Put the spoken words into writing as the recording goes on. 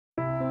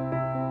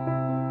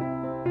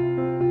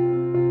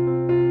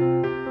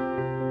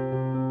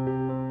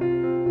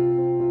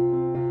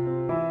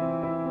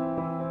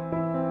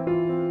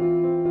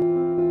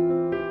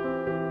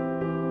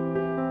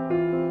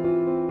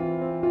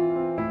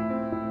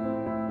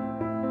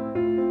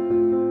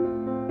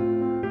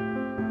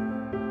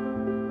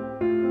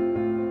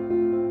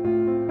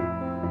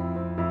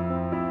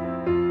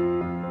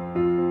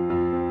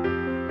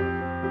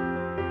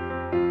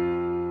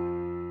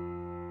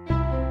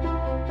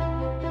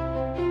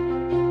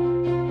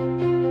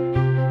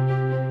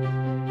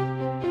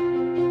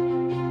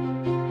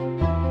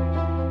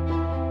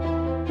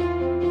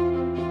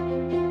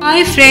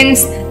Hi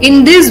friends,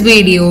 in this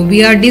video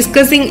we are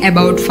discussing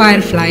about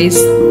fireflies.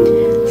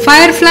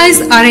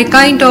 Fireflies are a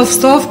kind of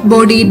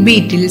soft-bodied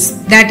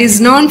beetles that is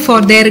known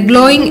for their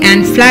glowing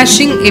and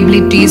flashing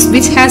abilities,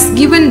 which has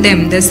given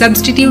them the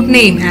substitute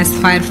name as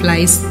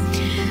fireflies.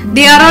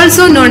 They are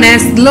also known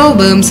as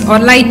glowworms or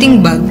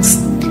lighting bugs.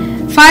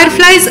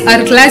 Fireflies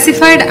are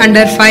classified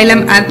under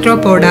phylum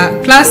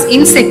Arthropoda, class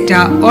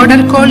Insecta,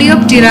 order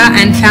Coleoptera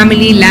and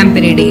family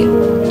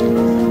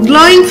Lampyridae.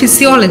 Glowing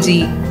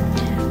physiology.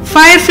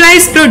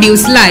 Fireflies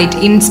produce light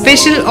in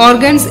special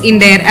organs in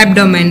their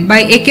abdomen by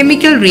a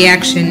chemical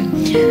reaction.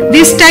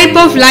 This type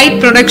of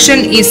light production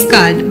is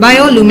called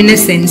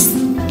bioluminescence.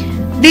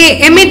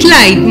 They emit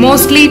light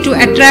mostly to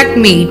attract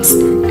mates,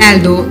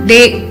 although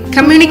they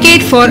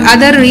communicate for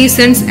other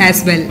reasons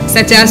as well,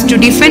 such as to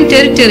defend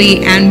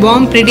territory and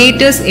warn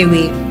predators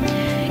away.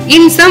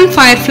 In some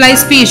firefly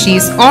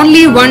species,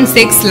 only one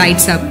sex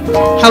lights up.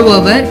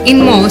 However,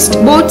 in most,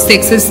 both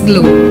sexes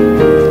glow.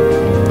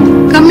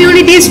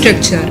 Community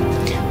structure.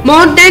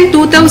 More than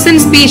 2000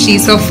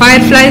 species of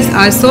fireflies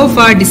are so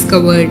far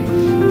discovered.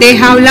 They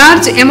have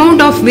large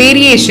amount of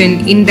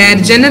variation in their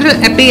general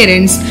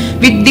appearance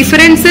with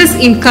differences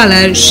in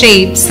color,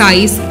 shape,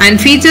 size and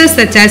features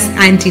such as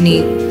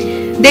antennae.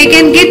 They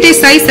can get a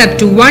size up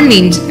to 1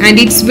 inch and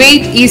its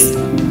weight is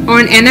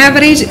on an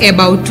average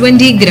about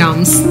 20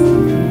 grams.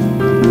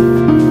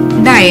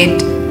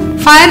 Diet.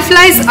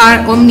 Fireflies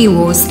are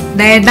omnivores.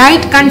 Their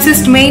diet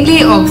consists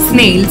mainly of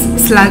snails,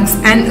 slugs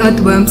and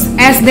earthworms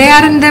as they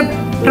are in the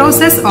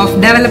process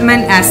of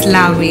development as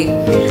larvae.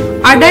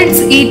 Adults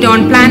eat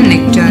on plant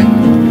nectar.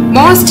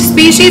 Most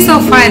species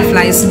of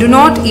fireflies do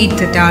not eat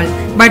at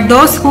all, but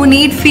those who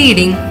need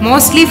feeding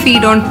mostly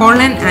feed on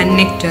pollen and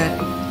nectar.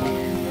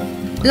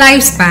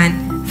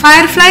 Lifespan.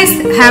 Fireflies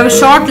have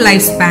short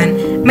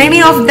lifespan.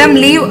 Many of them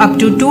live up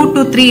to 2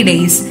 to 3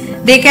 days.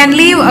 They can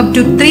live up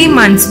to 3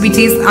 months, which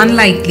is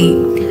unlikely.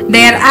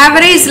 Their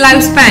average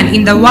lifespan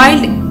in the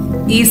wild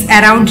is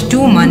around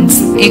 2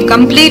 months. A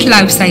complete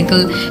life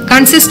cycle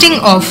consisting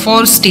of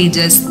 4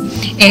 stages: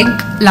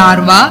 egg,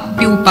 larva,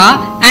 pupa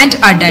and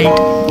adult.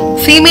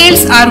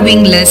 Females are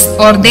wingless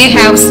or they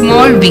have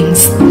small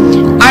wings.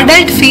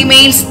 Adult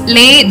females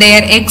lay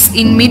their eggs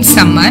in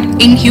midsummer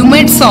in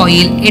humid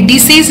soil, a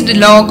diseased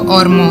log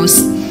or moss.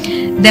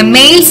 The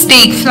males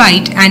take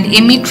flight and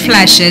emit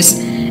flashes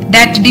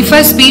that differ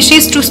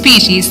species to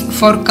species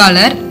for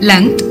color,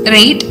 length,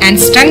 rate and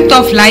strength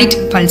of light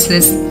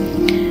pulses.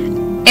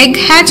 Egg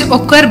hatch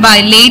occur by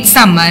late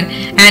summer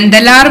and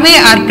the larvae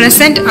are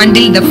present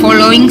until the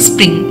following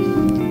spring.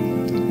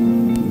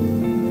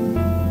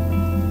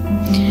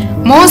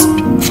 Most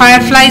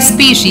firefly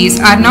species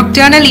are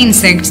nocturnal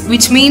insects,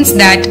 which means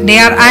that they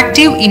are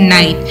active in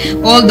night,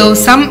 although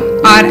some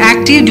are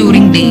active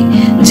during day.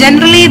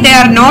 Generally, they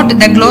are not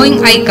the glowing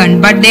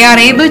icon, but they are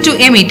able to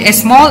emit a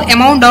small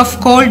amount of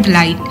cold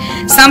light.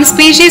 Some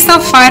species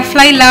of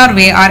firefly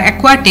larvae are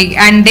aquatic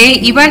and they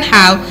even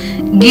have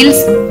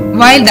gills,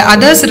 while the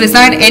others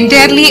reside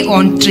entirely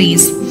on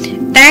trees.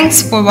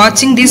 Thanks for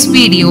watching this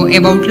video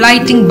about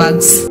lighting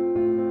bugs.